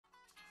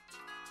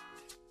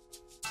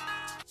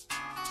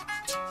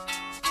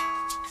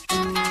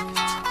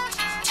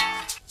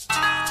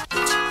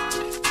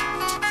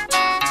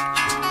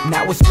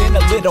Now it's been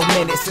a little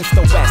minute since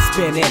the West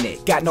been in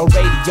it. Got no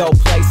radio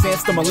play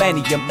since the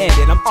millennium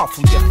ended. I'm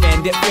awfully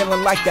offended,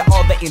 feeling like that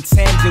all they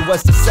intended was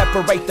to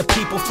separate the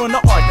people from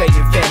the art they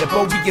invented.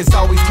 But we is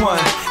always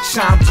one,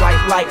 shine bright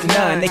like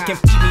none. They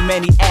can feed me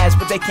many ads,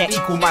 but they can't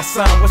equal my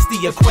son. What's the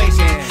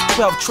equation?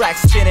 12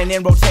 tracks spinning in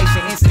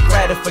rotation. Instant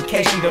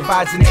gratification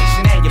divides the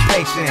nation and your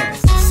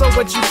patience. So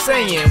what you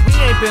saying? We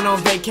ain't been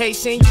on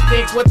vacation. You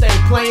think what they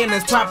playing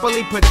is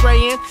properly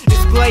portraying?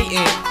 It's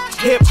blatant.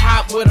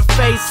 Hip-hop with a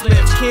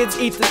facelift. Kids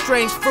eat the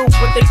strange fruit,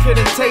 but they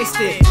couldn't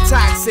taste it.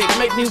 Toxic,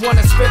 make me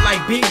wanna spit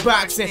like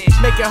beatboxing.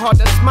 Make it hard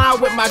to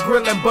smile with my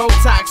grill and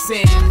Botox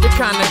in. The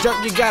kind of dirt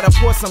you gotta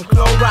pour some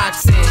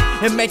Clorox in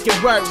and make it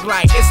work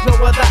like it's no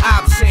other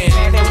option.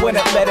 Man, they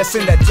wouldn't let us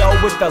in the door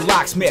with the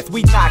locksmith.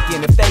 We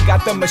knocking. If they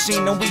got the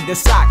machine, then we the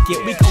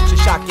socket. We culture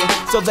shocking,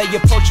 so they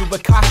approach you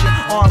with caution.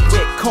 Armed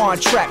with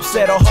contracts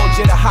that'll hold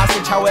you to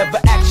hostage. However,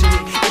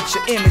 actually, it's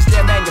your image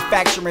they're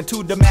manufacturing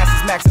to the masses.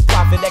 Maxing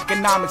profit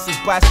economics is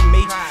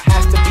blasphemy.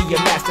 Has to be a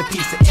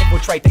masterpiece to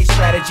infiltrate their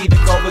strategy.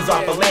 The goal is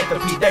our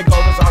philanthropy. Their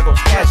goal is our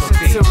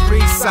casualty. To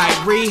recite,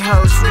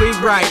 rehearse,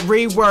 rewrite,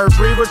 reword,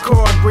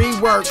 re-record,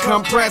 rework,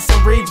 compress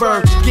and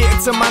reverb. Get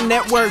into my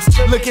networks,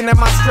 looking at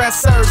my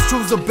stressors.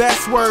 Choose the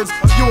best words.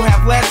 You'll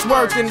have less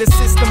work in the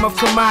system of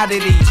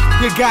commodity.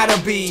 You gotta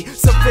be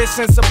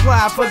sufficient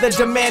supply for the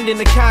demanding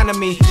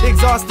economy.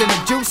 Exhausting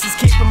the juices,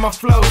 keeping my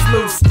flows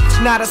loose.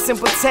 Not a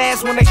simple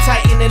task when they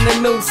tighten in the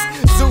noose.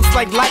 Zeus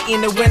like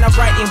lightning when I'm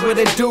writing with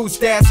a deuce.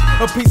 That's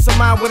a peace of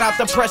mind without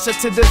the pressure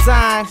to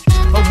design.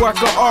 A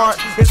work of art,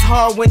 it's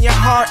hard when your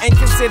heart ain't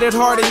considered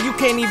hard and you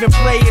can't even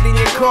play it in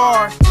your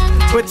car.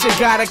 But you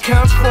gotta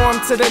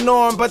conform to the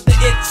norm. But the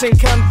itch and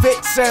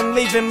conviction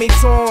leaving me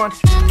torn.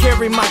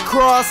 Carry my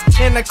cross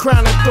and a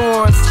crown of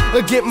thorns,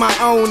 or get my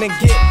own and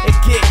get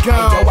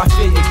gone. Hey, yo, I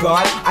feel you,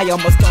 God. I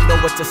almost don't know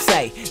what to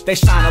say. They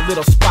shine a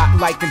little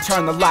spotlight and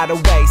turn the light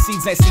away.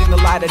 Seeds ain't seen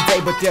the light of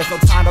day, but there's no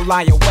time to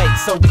lie awake.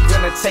 So we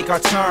gonna take our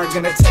turn,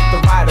 gonna take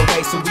the ride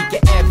away so we can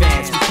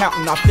advance. We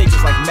counting our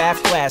figures like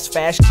math class.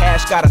 Fast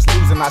cash got us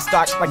losing our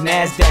stocks like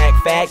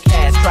NASDAQ. Fat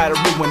cats try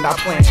to ruin our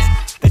plans.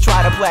 They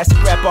try to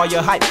plastic wrap all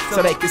your hype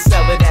so they can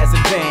sell it as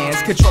a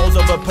dance. Controls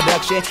over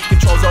production,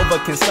 controls over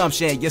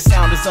consumption. Your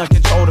sound is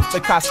uncontrolled if the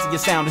cost of your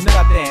sound is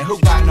nothing.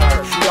 Who got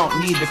nerve? You don't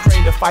need the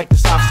cream to fight the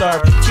soft serve.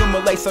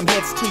 Accumulate some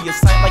hits to your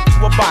sight like you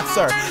a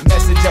boxer.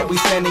 Message that we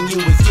sending you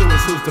is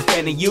who's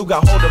defending you.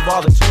 Got hold of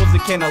all the tools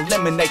that can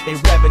eliminate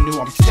their revenue.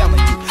 I'm telling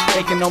you,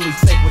 they can only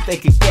take what they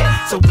can get.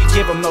 So we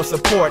give them no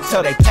support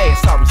till they pay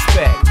us our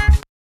respect.